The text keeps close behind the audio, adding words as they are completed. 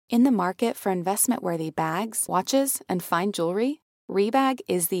In the market for investment-worthy bags, watches, and fine jewelry, Rebag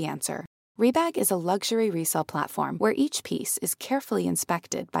is the answer. Rebag is a luxury resale platform where each piece is carefully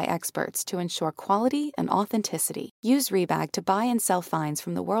inspected by experts to ensure quality and authenticity. Use Rebag to buy and sell finds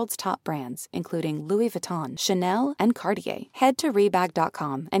from the world's top brands, including Louis Vuitton, Chanel, and Cartier. Head to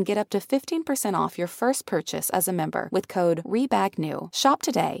Rebag.com and get up to 15% off your first purchase as a member with code REBAGNEW. Shop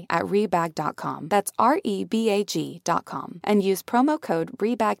today at Rebag.com. That's REBAG.com. And use promo code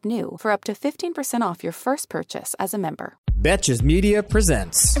REBAGNEW for up to 15% off your first purchase as a member. Betches Media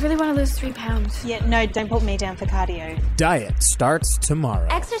presents. I really want to lose 3 pounds. Yeah, no, don't put me down for cardio. Diet starts tomorrow.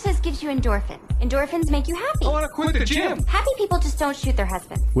 Exercise gives you endorphins. Endorphins make you happy. I want to quit the gym. Happy people just don't shoot their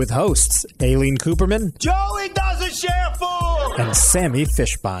husbands. With hosts Aileen Cooperman, Joey doesn't share food. and Sammy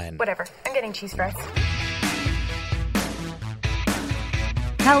Fishbein. Whatever. I'm getting cheese fries.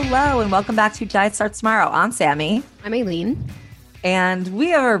 Hello, and welcome back to Diet Starts Tomorrow. I'm Sammy. I'm Aileen. And we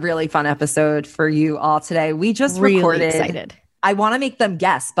have a really fun episode for you all today. We just Really recorded. excited. I want to make them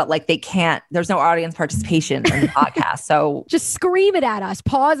guess, but like they can't. There's no audience participation in the podcast. So Just scream it at us.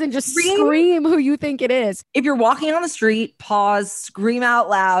 Pause and just scream who you think it is. if you're walking on the street, pause, scream out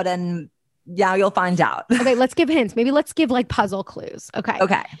loud, and now you'll find out. Okay, let's give hints. Maybe let's give like puzzle clues. Okay.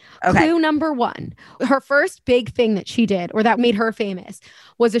 Okay. Clue number 1. Her first big thing that she did or that made her famous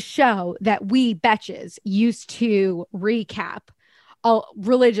was a show that we Betches used to recap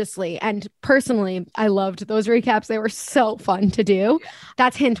religiously. And personally, I loved those recaps. They were so fun to do.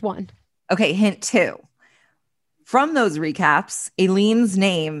 That's hint 1. Okay. Hint 2. From those recaps, Aileen's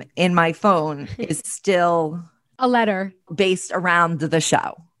name in my phone is still A letter. based around the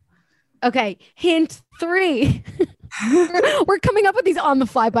show. Okay. Hint 3. We're coming up with these on the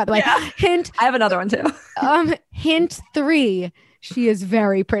fly, by the way. Yeah. Hint I have another one too. Hint 3, she is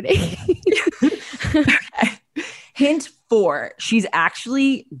very pretty. Okay. Hint 4, she's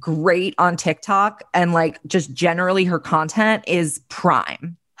actually great on TikTok and like just generally her content is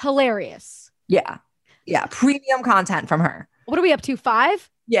prime. Hilarious. Yeah. Yeah. Premium content from her. What are we up to? 5?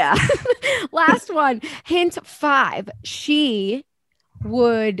 Yeah. Last one. Hint 5, she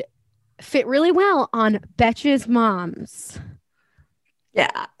would fit really well on Betches Moms.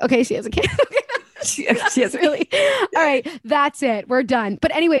 Yeah. Okay, she has a kid. She has Really? All right, that's it. We're done.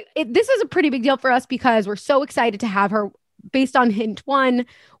 But anyway, this is a pretty big deal for us because we're so excited to have her. Based on hint 1,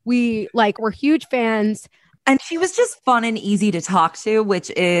 we're huge fans. And she was just fun and easy to talk to,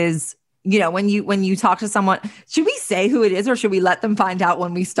 which is, you know, when you talk to someone, should we say who it is or should we let them find out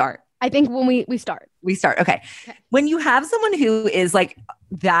when we start? I think when we start. We start. Okay. When you have someone who is like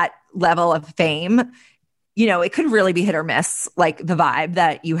that level of fame, you know, it could really be hit or miss, like the vibe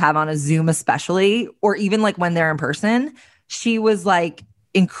that you have on a Zoom, especially, or even like when they're in person. She was like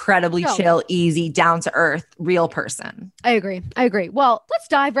incredibly chill, easy, down to earth, real person. I agree. Well, let's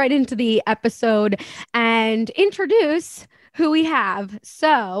dive right into the episode and introduce who we have.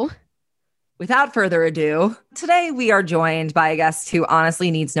 So, without further ado, today we are joined by a guest who honestly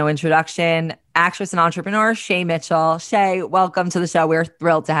needs no introduction, actress and entrepreneur, Shay Mitchell. Shay, welcome to the show. We're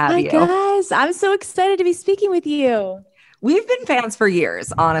thrilled to have you. Hi, guys. I'm so excited to be speaking with you. We've been fans for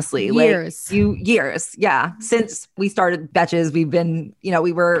years, honestly. Years. Yeah. Since we started Betches, we've been, you know,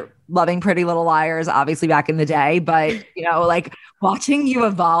 we were loving Pretty Little Liars, obviously back in the day, but, you know, like watching you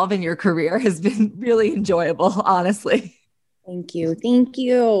evolve in your career has been really enjoyable, honestly. Thank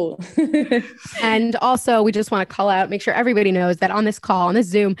you. and also we just want to call out, make sure everybody knows that on this call, on this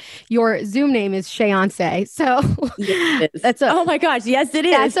Zoom, your Zoom name is Shayonce. So yes, oh my gosh. Yes, it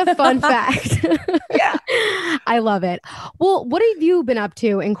is. That's a fun fact. Yeah. I love it. Well, what have you been up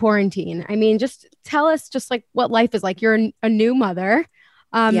to in quarantine? I mean, just tell us just like what life is like. You're a new mother.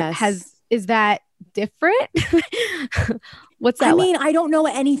 Yes. Is that different? What's that? I mean, I don't know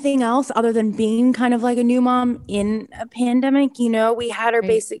anything else other than being kind of like a new mom in a pandemic. You know, we had her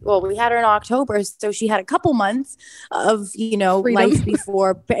we had her in October. So she had a couple months of, you know, freedom. life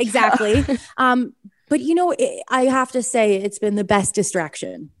before. Exactly. But, you know, I have to say it's been the best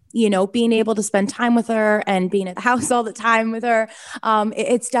distraction. You know, being able to spend time with her and being at the house all the time with her.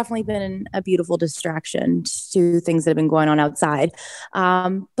 It's definitely been a beautiful distraction to things that have been going on outside.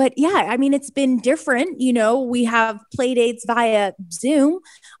 But yeah, I mean, it's been different. You know, we have play dates via Zoom.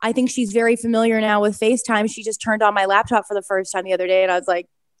 I think she's very familiar now with FaceTime. She just turned on my laptop for the first time the other day and I was like,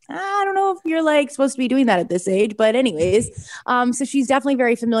 I don't know if you're like supposed to be doing that at this age, but anyways, so she's definitely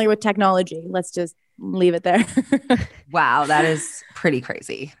very familiar with technology. Let's just leave it there. Wow. That is pretty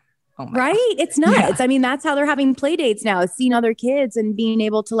crazy. Oh right? God. It's nuts. Yeah. I mean, that's how they're having play dates now, seeing other kids and being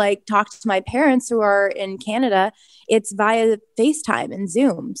able to like talk to my parents who are in Canada. It's via FaceTime and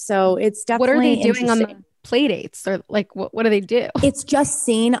Zoom. So it's definitely What are they doing play dates or like what do they do? It's just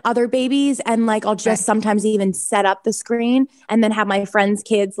seeing other babies, and like I'll just sometimes even set up the screen and then have my friends'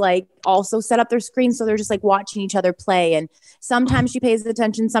 kids like also set up their screen, so they're just like watching each other play. And sometimes she pays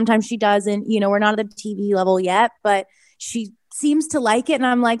attention, sometimes she doesn't. You know, we're not at the TV level yet, but she seems to like it. And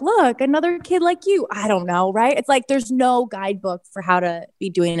I'm like, look, another kid like you. I don't know, right? It's like there's no guidebook for how to be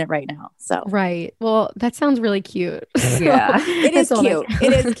doing it right now. So right. Well, that sounds really cute. Yeah. It is cute.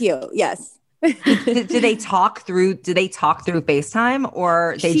 It is cute. Yes. do they talk through FaceTime,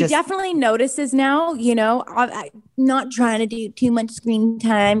 or she definitely notices now, you know, I'm not trying to do too much screen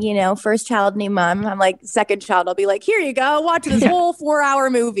time, you know, first child, new mom. I'm like, second child, I'll be like, here you go, watch this whole 4-hour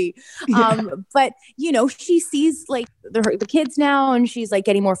movie. But you know, she sees like the kids now, and she's like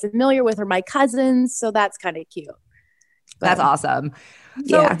getting more familiar with my cousins. So that's kind of cute. But, that's awesome.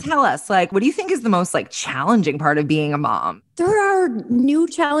 So tell us, like, what do you think is the most like challenging part of being a mom? There are new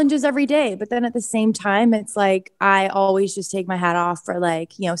challenges every day, but then at the same time, it's like, I always just take my hat off for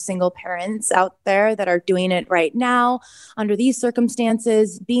like, you know, single parents out there that are doing it right now under these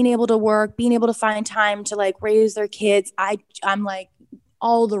circumstances, being able to work, being able to find time to like raise their kids. I'm like,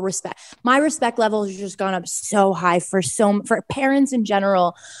 all the respect. My respect level has just gone up so high for parents in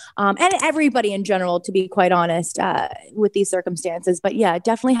general, and everybody in general, to be quite honest, with these circumstances. But yeah,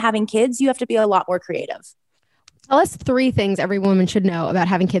 definitely having kids, you have to be a lot more creative. Tell us 3 things every woman should know about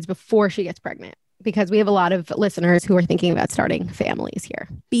having kids before she gets pregnant, because we have a lot of listeners who are thinking about starting families here.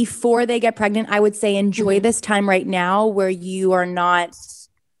 Before they get pregnant, I would say enjoy this time right now where you are not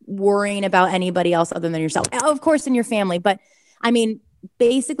worrying about anybody else other than yourself. Of course, in your family, but I mean,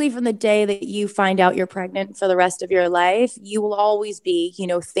 basically from the day that you find out you're pregnant for the rest of your life, you will always be, you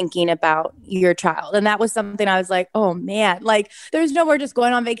know, thinking about your child. And that was something I was like, oh man, like there's no more just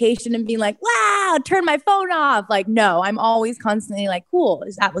going on vacation and being like, wow, turn my phone off. Like, no, I'm always constantly like, cool.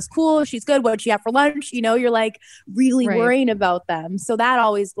 That was cool. She's good. What did she have for lunch? You know, you're like really worrying about them. So that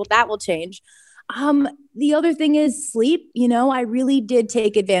will change. The other thing is sleep. You know, I really did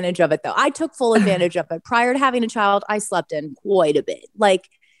take advantage of it though. I took full advantage of it. Prior to having a child, I slept in quite a bit. Like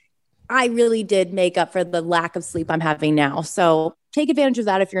I really did make up for the lack of sleep I'm having now. So take advantage of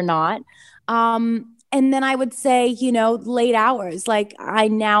that if you're not. And then I would say, you know, late hours. Like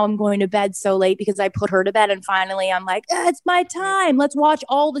I'm going to bed so late because I put her to bed, and finally I'm like, it's my time. Let's watch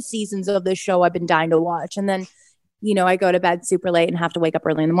all the seasons of this show I've been dying to watch. And then, you know, I go to bed super late and have to wake up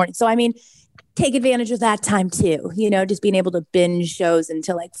early in the morning. So, I mean, take advantage of that time too, you know, just being able to binge shows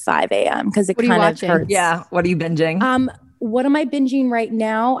until like 5 a.m. because it kind of hurts. Yeah. What are you binging? What am I binging right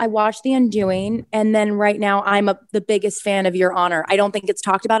now? I watched The Undoing, and then right now I'm the biggest fan of Your Honor. I don't think it's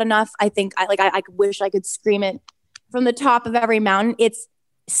talked about enough. I think I wish I could scream it from the top of every mountain. It's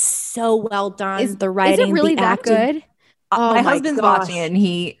so well done. The writing, is it really the that acting. good? My husband's watching it, and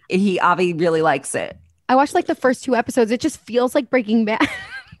he Avi really likes it. I watched like the first 2 episodes. It just feels like Breaking Bad.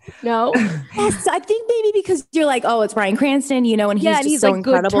 No. Yes, I think maybe because you're like, oh, it's Bryan Cranston, you know, and he's so like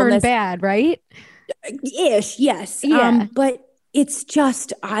incredible. Good turn bad, right? Ish, yes. Yeah. But it's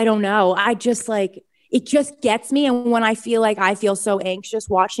just, I don't know. I just like, it just gets me. And when I feel so anxious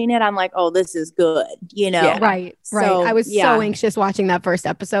watching it, I'm like, oh, this is good, you know? Yeah. Right. So, I was so anxious watching that first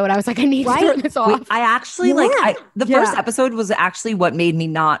episode. I was like, I need to turn this off. I actually the first episode was actually what made me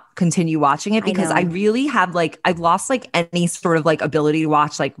not continue watching it, because I really have I've lost any sort of ability to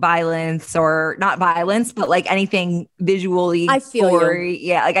watch violence, or not violence, but anything visually. I feel gory. you.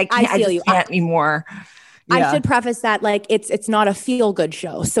 Yeah. I can't anymore. Yeah. I should preface that it's not a feel good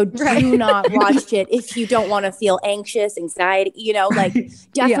show. So do not watch it if you don't want to feel anxious, anxiety, you know,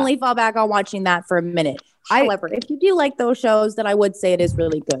 definitely fall back on watching that for a minute. However, if you do like those shows, then I would say it is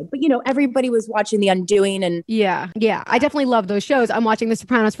really good. But, you know, everybody was watching The Undoing and yeah, I definitely love those shows. I'm watching The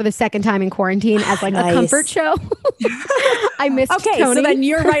Sopranos for the second time in quarantine as a comfort show. I missed Tony. So then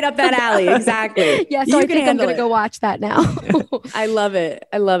you're right up that alley. Exactly. Yeah, so I think I'm going to go watch that now. I love it.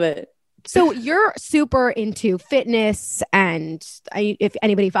 I love it. So you're super into fitness, and if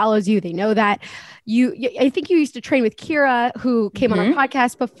anybody follows you, they know that I think you used to train with Kira, who came on our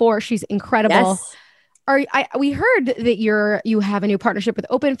podcast before. She's incredible. Yes. We heard that you have a new partnership with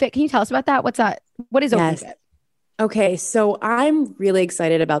OpenFit. Can you tell us about that? What's that? What is OpenFit? Okay, so I'm really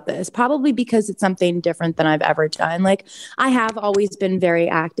excited about this, probably because it's something different than I've ever done. I have always been very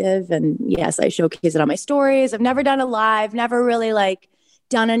active, and yes, I showcase it on my stories. I've never done a live, never really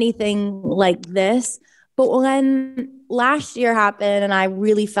done anything like this. But when last year happened and I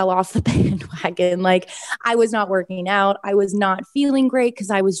really fell off the bandwagon. Like I was not working out. I was not feeling great because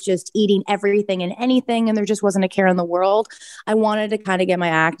I was just eating everything and anything. And there just wasn't a care in the world. I wanted to kind of get my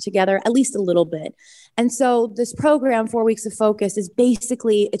act together, at least a little bit. And so this program, 4 Weeks of Focus, is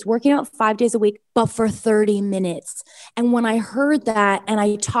basically, it's working out 5 days a week, but for 30 minutes. And when I heard that, and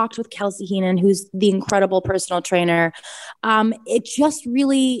I talked with Kelsey Heenan, who's the incredible personal trainer, it just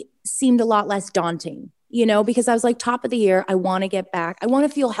really seemed a lot less daunting. Because I was like, top of the year, I want to get back. I want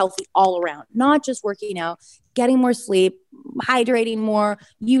to feel healthy all around, not just working out, getting more sleep, hydrating more,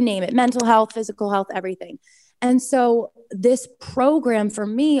 you name it, mental health, physical health, everything. And so this program for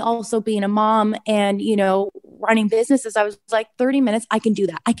me, also being a mom and, running businesses, I was like, 30 minutes, I can do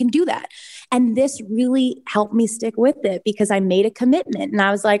that. I can do that. And this really helped me stick with it because I made a commitment and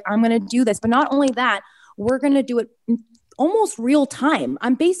I was like, I'm going to do this. But not only that, we're going to do it almost real time.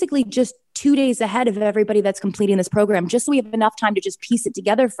 I'm basically just 2 days ahead of everybody that's completing this program, just so we have enough time to just piece it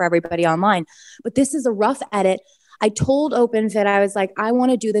together for everybody online. But this is a rough edit. I told OpenFit, I was like, I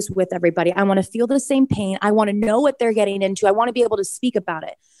want to do this with everybody. I want to feel the same pain. I want to know what they're getting into. I want to be able to speak about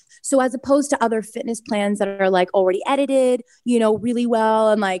it. So as opposed to other fitness plans that are like already edited, really well,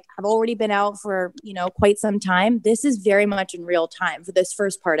 and like have already been out for, quite some time, this is very much in real time for this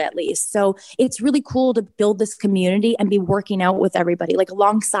first part, at least. So it's really cool to build this community and be working out with everybody, like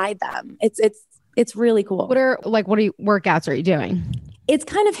alongside them. It's really cool. What workouts are you doing? It's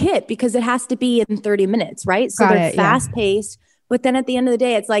kind of hit because it has to be in 30 minutes, right? So they're fast paced. But then at the end of the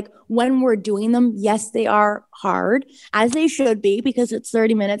day, it's like when we're doing them, yes, they are hard, as they should be, because it's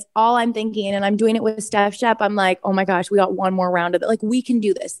 30 minutes. All I'm thinking, and I'm doing it with Steph Shep, I'm like, oh my gosh, we got one more round of it. Like, we can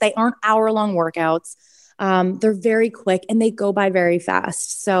do this. They aren't hour-long workouts. They're very quick and they go by very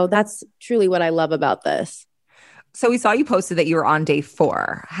fast. So that's truly what I love about this. So we saw you posted that you were on day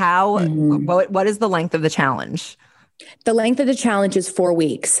 4. What is the length of the challenge? The length of the challenge is 4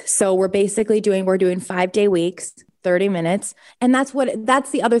 weeks. So we're doing 5-day weeks, 30 minutes. And that's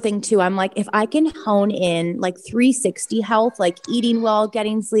the other thing too. I'm like, if I can hone in like 360 health, like eating well,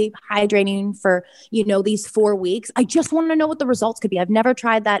 getting sleep, hydrating for, these 4 weeks, I just want to know what the results could be. I've never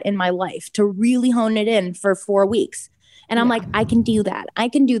tried that in my life, to really hone it in for 4 weeks. And I'm like, I can do that. I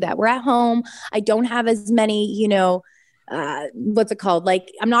can do that. We're at home. I don't have as many, what's it called?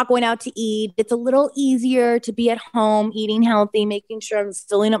 Like, I'm not going out to eat. It's a little easier to be at home, eating healthy, making sure I'm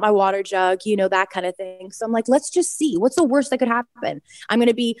filling up my water jug, that kind of thing. So I'm like, let's just see what's the worst that could happen. I'm going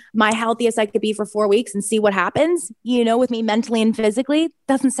to be my healthiest I could be for 4 weeks and see what happens, with me mentally and physically.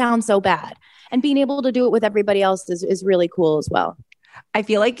 Doesn't sound so bad. And being able to do it with everybody else is really cool as well. I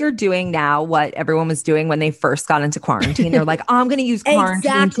feel like you're doing now what everyone was doing when they first got into quarantine. They're like, I'm going to use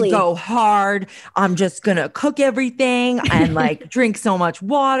quarantine to go hard. I'm just going to cook everything and like drink so much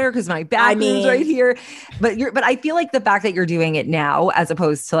water because my bathroom's right here. But I feel like the fact that you're doing it now, as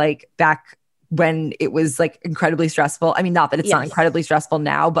opposed to like back when it was like incredibly stressful. I mean, not that it's not incredibly stressful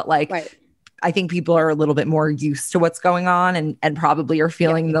now, but like, I think people are a little bit more used to what's going on and probably are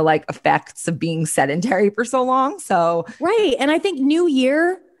feeling the like effects of being sedentary for so long. So, right. And I think New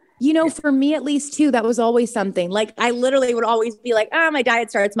Year, for me at least too, that was always something. Like, I literally would always be like, my diet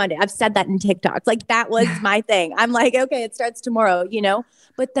starts Monday. I've said that in TikToks. Like, that was my thing. I'm like, okay, it starts tomorrow,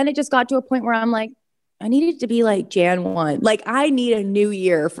 but then it just got to a point where I'm like, I needed to be like Jan 1. Like, I need a new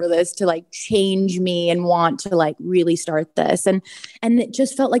year for this to like change me and want to like really start this. And it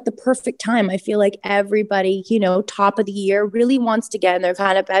just felt like the perfect time. I feel like everybody, top of the year really wants to get in their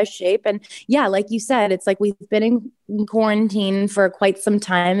kind of best shape. And yeah, like you said, it's like we've been in quarantine for quite some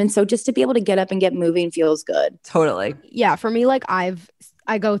time. And so just to be able to get up and get moving feels good. Totally. Yeah. For me, like I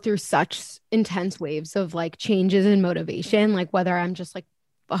go through such intense waves of like changes in motivation, like whether I'm just like,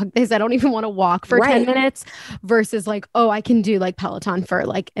 fuck this, I don't even want to walk for 10 minutes versus like, I can do like Peloton for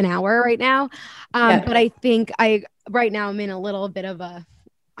like an hour right now. But I think right now I'm in a little bit of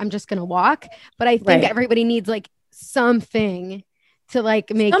I'm just going to walk, but I think everybody needs like something to like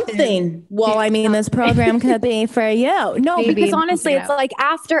make something. Well, I mean, this program could be for you. No, because honestly, it's like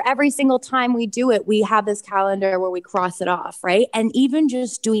after every single time we do it, we have this calendar where we cross it off. Right. And even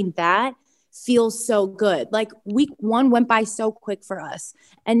just doing that feels so good. Like week 1 went by so quick for us.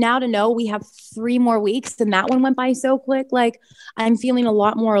 And now to know we have 3 more weeks and that one went by so quick, like I'm feeling a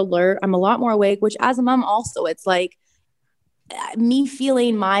lot more alert. I'm a lot more awake, which as a mom also, it's like me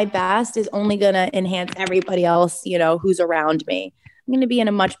feeling my best is only going to enhance everybody else, who's around me. I'm going to be in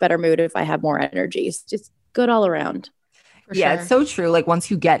a much better mood if I have more energy. It's just good all around. Yeah, sure. it's so true. Like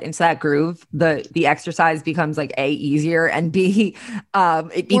once you get into that groove, the exercise becomes like A, easier, and B,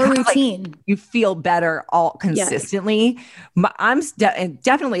 it More becomes routine. like you feel better all consistently. I'm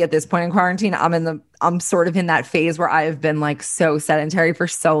definitely at this point in quarantine, I'm sort of in that phase where I have been like so sedentary for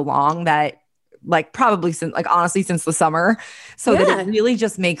so long that like probably since like honestly since the summer. So that it really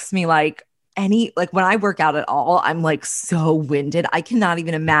just makes me like when I work out at all, I'm like so winded. I cannot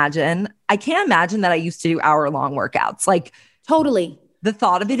even imagine. I can't imagine that I used to do hour-long workouts. Like Totally. the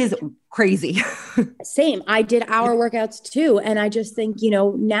thought of it is crazy. Same. I did hour workouts too. And I just think,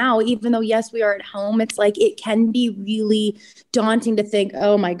 now, even though, yes, we are at home, it's like it can be really daunting to think,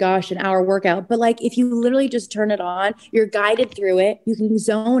 oh my gosh, an hour workout. But like if you literally just turn it on, you're guided through it. You can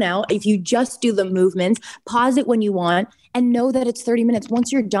zone out. If you just do the movements, pause it when you want, and know that it's 30 minutes.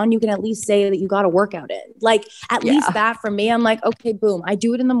 Once you're done, you can at least say that you got a workout in. Like at least that for me, I'm like, okay, boom. I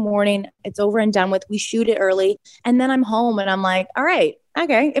do it in the morning. It's over and done with. We shoot it early. And then I'm home and I'm like, all right,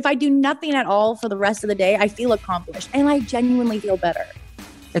 okay. If I do nothing at all for the rest of the day, I feel accomplished and I genuinely feel better.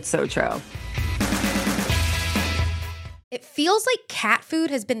 It's so true. It feels like cat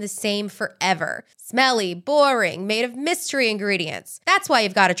food has been the same forever. Smelly, boring, made of mystery ingredients. That's why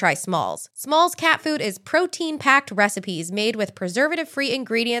you've got to try Smalls. Smalls cat food is protein-packed recipes made with preservative-free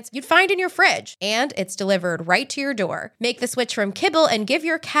ingredients you'd find in your fridge. And it's delivered right to your door. Make the switch from kibble and give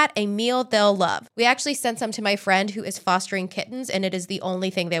your cat a meal they'll love. We actually sent some to my friend who is fostering kittens, and it is the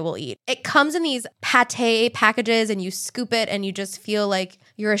only thing they will eat. It comes in these pate packages, and you scoop it, and you just feel like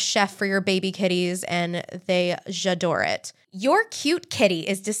you're a chef for your baby kitties, and they j'adore it. Your cute kitty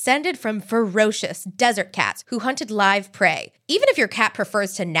is descended from ferocious desert cats who hunted live prey. Even if your cat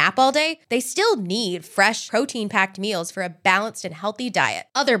prefers to nap all day, they still need fresh, protein-packed meals for a balanced and healthy diet.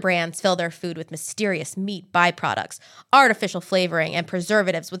 Other brands fill their food with mysterious meat byproducts, artificial flavoring, and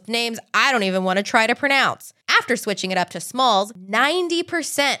preservatives with names I don't even want to try to pronounce. After switching it up to Smalls,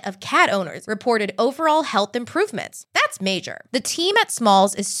 90% of cat owners reported overall health improvements. That's major. The team at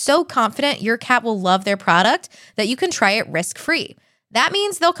Smalls is so confident your cat will love their product that you can try it risk-free. That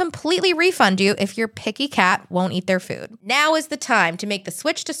means they'll completely refund you if your picky cat won't eat their food. Now is the time to make the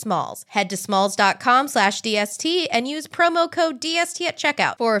switch to Smalls. Head to smalls.com/DST and use promo code DST at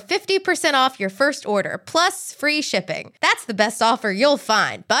checkout for 50% off your first order, plus free shipping. That's the best offer you'll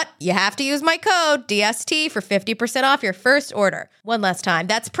find, but you have to use my code DST for 50% off your first order. One last time,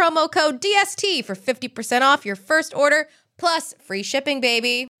 that's promo code DST for 50% off your first order, plus free shipping,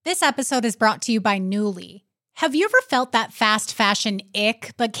 baby. This episode is brought to you by Nuuly. Have you ever felt that fast fashion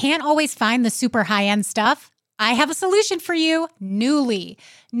ick, but can't always find the super high-end stuff? I have a solution for you, Nuuly.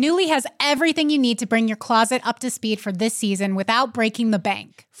 Nuuly has everything you need to bring your closet up to speed for this season without breaking the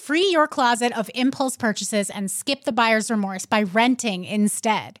bank. Free your closet of impulse purchases and skip the buyer's remorse by renting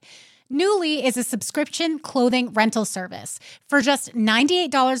instead. Nuuly is a subscription clothing rental service. For just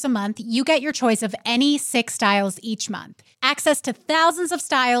 $98 a month, you get your choice of any 6 styles each month. Access to thousands of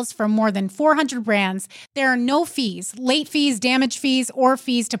styles from more than 400 brands. There are no fees, late fees, damage fees, or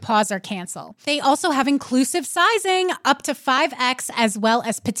fees to pause or cancel. They also have inclusive sizing, up to 5X, as well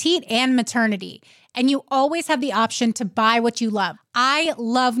as petite and maternity. And you always have the option to buy what you love. I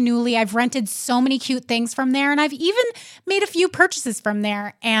love Nuuly. I've rented so many cute things from there, and I've even made a few purchases from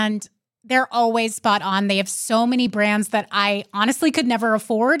there, and they're always spot on. They have so many brands that I honestly could never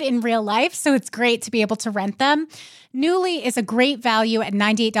afford in real life, so it's great to be able to rent them. Nuuly is a great value at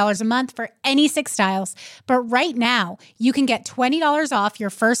 $98 a month for any 6 styles, but right now you can get $20 off your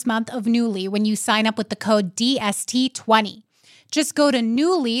first month of Nuuly when you sign up with the code DST20. Just go to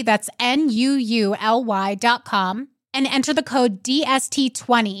Nuuly, that's NUULY.com, and enter the code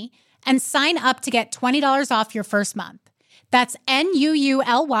DST20 and sign up to get $20 off your first month. That's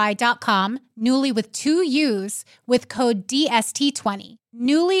NUULY.com, Nuuly with 2 U's, with code DST20.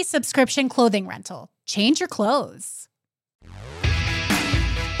 Nuuly subscription clothing rental. Change your clothes.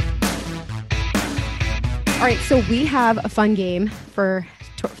 All right, so we have a fun game for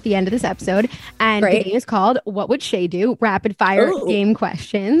the end of this episode, and the game is called What Would Shay Do? Rapid fire game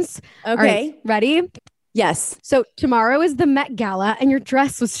questions. Okay. All right, ready? Yes. So tomorrow is the Met Gala and your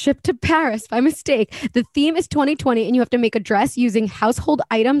dress was shipped to Paris by mistake. The theme is 2020 and you have to make a dress using household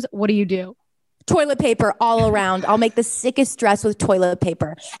items. What do you do? Toilet paper all around. I'll make the sickest dress with toilet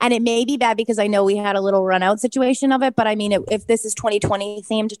paper. And it may be bad because I know we had a little run out situation of it. But I mean, if this is 2020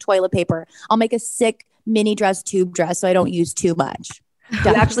 themed toilet paper, I'll make a sick mini dress, tube dress, so I don't use too much.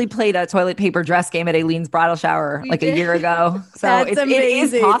 We actually played a toilet paper dress game at Aileen's bridal shower a year ago. So it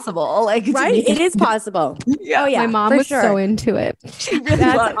is possible. Right? It is possible. Yeah. Oh, yeah. My mom was so into it.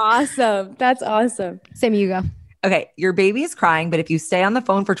 That's awesome. That's awesome. Same, you go. Okay, your baby is crying, but if you stay on the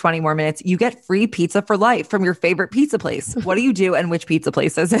phone for 20 more minutes, you get free pizza for life from your favorite pizza place. What do you do, and which pizza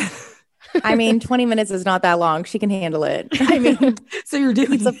place is it? I mean, 20 minutes is not that long. She can handle it. I mean, so you're doing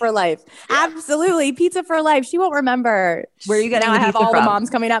pizza for life. Absolutely. Pizza for life. She won't remember. Where are you getting now the I have pizza all from? the moms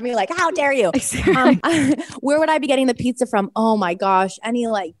coming at me like, how dare you? Where would I be getting the pizza from? Oh my gosh. Any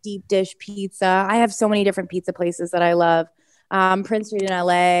like deep dish pizza. I have so many different pizza places that I love. Prince Street in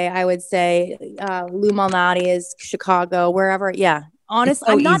LA, I would say Lou Malnati is Chicago, wherever. Yeah. Honestly,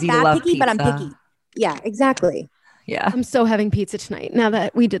 so I'm not easy to that love picky, but I'm pizza. picky. Yeah, exactly. Yeah. I'm so having pizza tonight now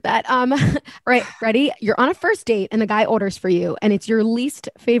that we did that. Right. Ready? You're on a first date and the guy orders for you and it's your least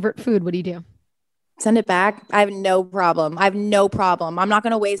favorite food. What do you do? Send it back. I have no problem. I'm not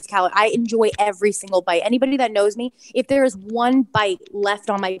going to waste calories. I enjoy every single bite. Anybody that knows me, if there is one bite left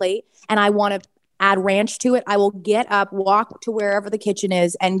on my plate and I want to add ranch to it, I will get up, walk to wherever the kitchen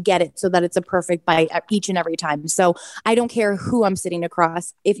is and get it so that it's a perfect bite each and every time. So I don't care who I'm sitting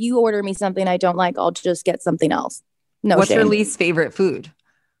across. If you order me something I don't like, I'll just get something else. No What's shame. your least favorite food?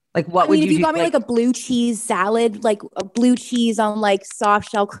 Like what would if you you do? got me like a blue cheese salad, like a blue cheese on like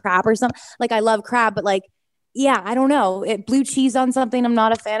soft shell crab or something, like I love crab, but like, yeah, I don't know. Blue cheese on something, I'm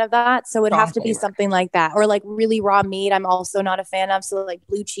not a fan of that. So it'd have to be something like that. Or like really raw meat, I'm also not a fan of. So like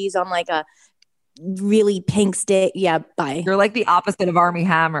blue cheese on like a really pink stick. Yeah, bye. You're like the opposite of Armie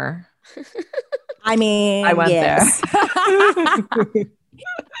Hammer. I mean, I went there.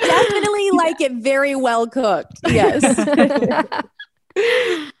 Definitely like it very well cooked. Yes.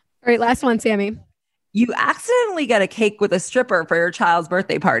 All right, last one, Sammy. You accidentally get a cake with a stripper for your child's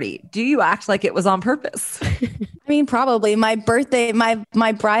birthday party. Do you act like it was on purpose? I mean, probably my birthday, my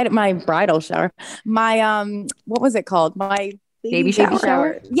bridal shower, what was it called? My baby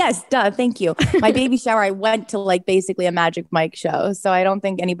shower. Yes, duh. Thank you. My baby shower. I went to like basically a Magic Mike show, so I don't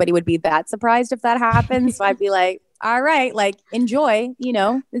think anybody would be that surprised if that happens. So I'd be like, all right, like enjoy. You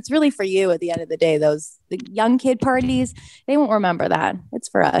know, it's really for you at the end of the day. The young kid parties, they won't remember that. It's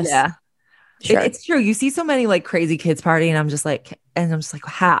for us. Yeah. Sure. It's true. You see so many like crazy kids party and I'm just like,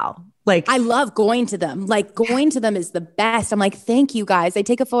 how? Like, I love going to them. Like going to them is the best. I'm like, thank you guys. I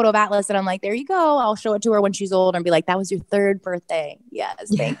take a photo of Atlas and I'm like, there you go. I'll show it to her when she's older and be like, that was your third birthday.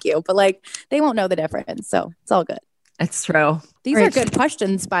 Yes. Thank you. But like, they won't know the difference. So it's all good. It's true. These are good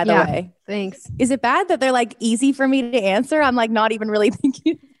questions, by the way. Thanks. Is it bad that they're like easy for me to answer? I'm like, not even really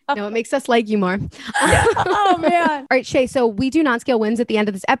thinking. No, it makes us like you more. Oh, man. All right, Shay. So we do non-scale wins at the end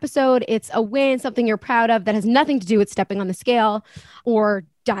of this episode. It's a win, something you're proud of that has nothing to do with stepping on the scale or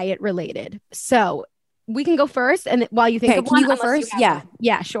diet related. So we can go first. And while you think of can one, you go unless first? have Yeah. one.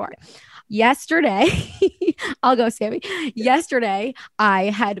 Yeah, sure. Yesterday, I'll go, Sammy. Yesterday, I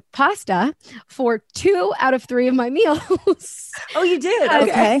had pasta for 2 out of 3 of my meals. Oh, you did?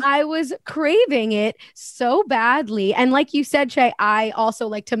 Okay. I was craving it so badly. And like you said, Shay, I also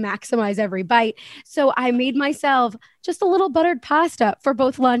like to maximize every bite. So I made myself just a little buttered pasta for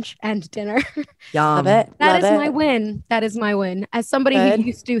both lunch and dinner. Yum. Love it. That Love is it. my win. That is my win. As somebody Good. who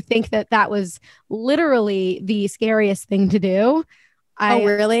used to think that was literally the scariest thing to do. Oh,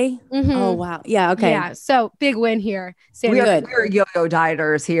 really? Mhm. Oh, wow. Yeah. Okay. Yeah. So big win here. Sammy. We're yo-yo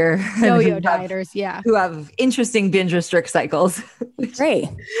dieters here. Yo-yo dieters. Yeah. Who have interesting binge restrict cycles. Great.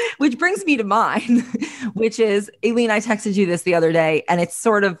 Which brings me to mine, which is, Aileen, I texted you this the other day, and it's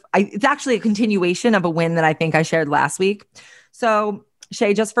sort of, it's actually a continuation of a win that I think I shared last week. So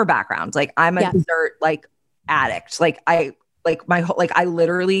Shay, just for background, like I'm a dessert like addict.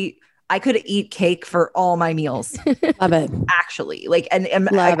 I could eat cake for all my meals. Love it. Actually, like, and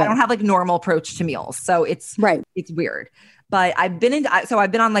I don't have like normal approach to meals. So it's weird, but I've been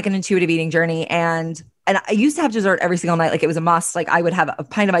on like an intuitive eating journey, and I used to have dessert every single night. Like it was a must. Like I would have a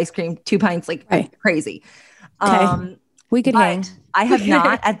pint of ice cream, 2 pints, like crazy. Okay. We could hang. I have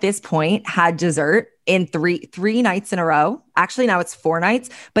not at this point had dessert in three nights in a row. Actually, now it's 4 nights,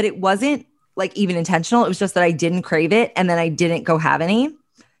 but it wasn't like even intentional. It was just that I didn't crave it. And then I didn't go have any.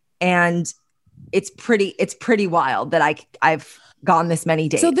 And it's pretty wild that I've gone this many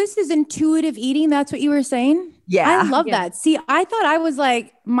days. So this is intuitive eating. That's what you were saying? Yeah. I love that. See, I thought I was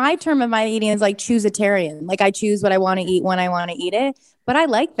like, my term of my eating is like choose-atarian. Like I choose what I want to eat when I want to eat it. But I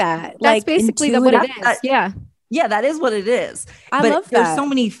like that. That's like basically what it is. Yeah. Yeah, that is what it is. I but love that. There's so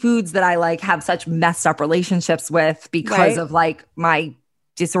many foods that I like have such messed up relationships with because of like my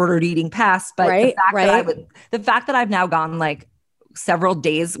disordered eating past. But the fact that I've now gone like several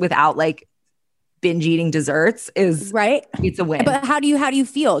days without like binge eating desserts is it's a win. But how do you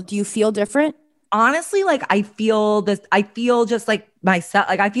feel? Do you feel different? Honestly, like I feel just like myself.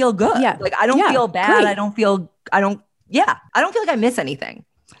 Like I feel good. Yeah. Like I don't feel bad. Great. I don't feel like I miss anything.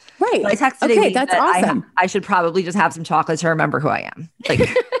 Right. I texted Okay, Aileen that's that awesome. I should probably just have some chocolate to remember who I am. Like,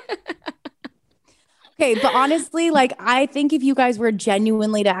 Okay, but honestly, like I think if you guys were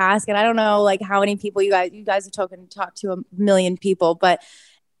genuinely to ask, and I don't know like how many people you guys have talked to a million people, but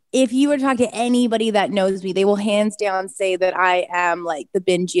if you were to talk to anybody that knows me, they will hands down say that I am like the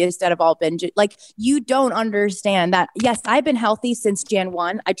bingiest out of all binge. Like you don't understand that. Yes, I've been healthy since Jan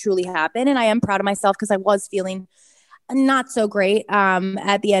 1. I truly have been, and I am proud of myself because I was feeling not so great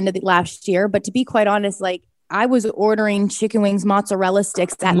at the end of the last year. But to be quite honest, like I was ordering chicken wings, mozzarella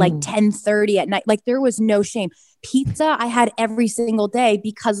sticks at like 10:30 at night. Like there was no shame. Pizza I had every single day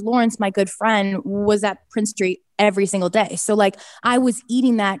because Lawrence, my good friend, was at Prince Street every single day. So like I was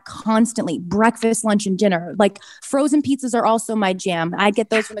eating that constantly, breakfast, lunch, and dinner. Like frozen pizzas are also my jam. I get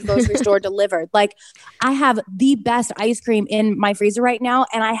those from the grocery store delivered. Like I have the best ice cream in my freezer right now.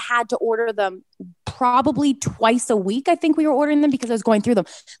 And I had to order them probably twice a week. I think we were ordering them because I was going through them.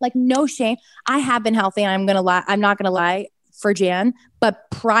 Like no shame. I have been healthy, and I'm not going to lie for Jan. But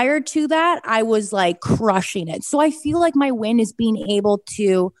prior to that, I was like crushing it. So I feel like my win is being able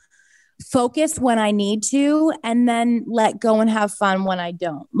to focus when I need to and then let go and have fun when I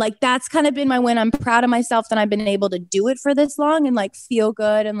don't. Like that's kind of been my win. I'm proud of myself that I've been able to do it for this long and like feel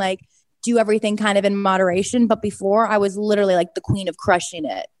good and like do everything kind of in moderation. But before I was literally like the queen of crushing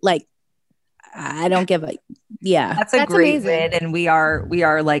it. Like I don't give a That's great win, and we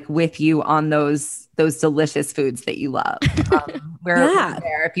are like with you on those delicious foods that you love. We're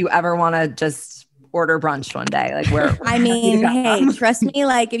there if you ever want to just order brunch one day. Like I mean, hey, trust me.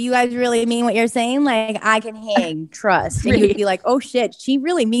 Like if you guys really mean what you're saying, like I can hang. Trust, and you'd be like, oh shit, she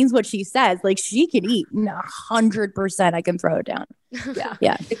really means what she says. Like she can eat 100%. I can throw it down.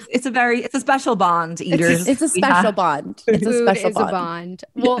 Yeah. It's a special bond, eaters. It's a special bond. It's a special bond.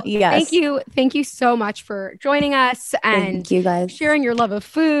 Well, thank you so much for joining us and thank you guys sharing your love of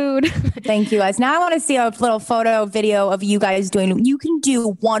food. Thank you guys. Now I want to see a little photo video of you guys doing. You can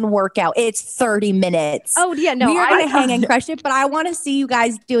do one workout. It's 30 minutes. Oh yeah, no, we are gonna hang and crush it, but I want to see you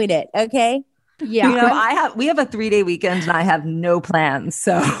guys doing it. Okay. Yeah, we have a 3-day weekend and I have no plans.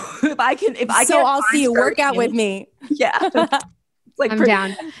 So if I can, I'll see you work out with me. Yeah. I'm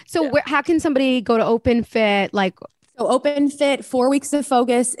down. So how can somebody go to Open Fit? Like, so Open Fit 4 Weeks of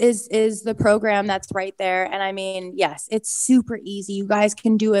Focus is the program that's right there. And I mean, yes, it's super easy. You guys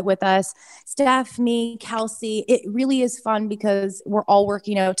can do it with us. Steph, me, Kelsey. It really is fun because we're all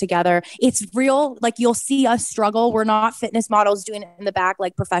working out together. It's real. Like you'll see us struggle. We're not fitness models doing it in the back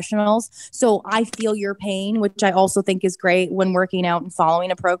like professionals. So I feel your pain, which I also think is great when working out and following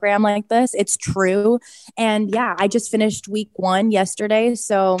a program like this. It's true. And yeah, I just finished week 1 yesterday.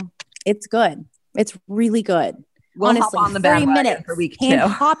 So it's good. It's really good. We'll honestly, hop on the 30 bandwagon minutes for week 2.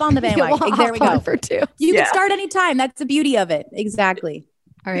 Hop on the bandwagon. There we go. For 2. You can start anytime. That's the beauty of it. Exactly.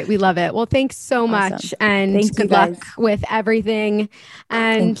 All right. We love it. Well, thanks so much. And good luck with everything.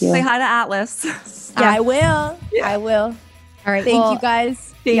 And say hi to Atlas. I will. Yeah. I will. All right. Thank you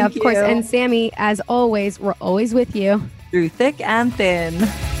guys. Yeah, of course. And Sammy, as always, we're always with you. Through thick and thin.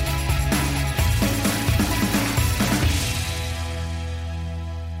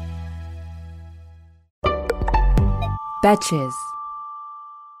 Betches.